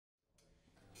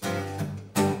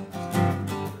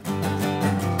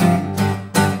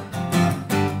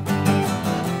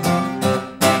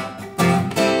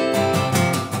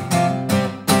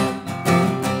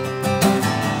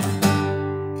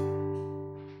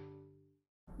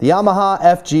The Yamaha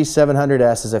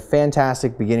FG700S is a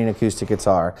fantastic beginning acoustic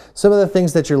guitar. Some of the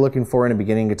things that you're looking for in a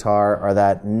beginning guitar are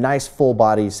that nice full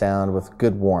body sound with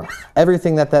good warmth.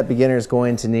 Everything that beginner is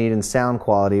going to need in sound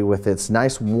quality with its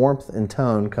nice warmth and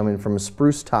tone coming from a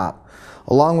spruce top.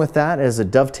 Along with that is a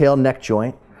Dovetail neck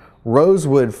joint,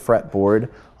 Rosewood fretboard,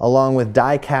 along with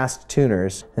die-cast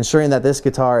tuners, ensuring that this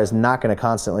guitar is not going to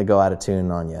constantly go out of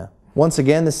tune on you. Once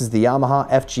again, this is the Yamaha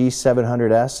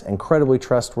FG700S, incredibly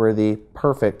trustworthy,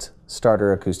 perfect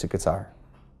starter acoustic guitar.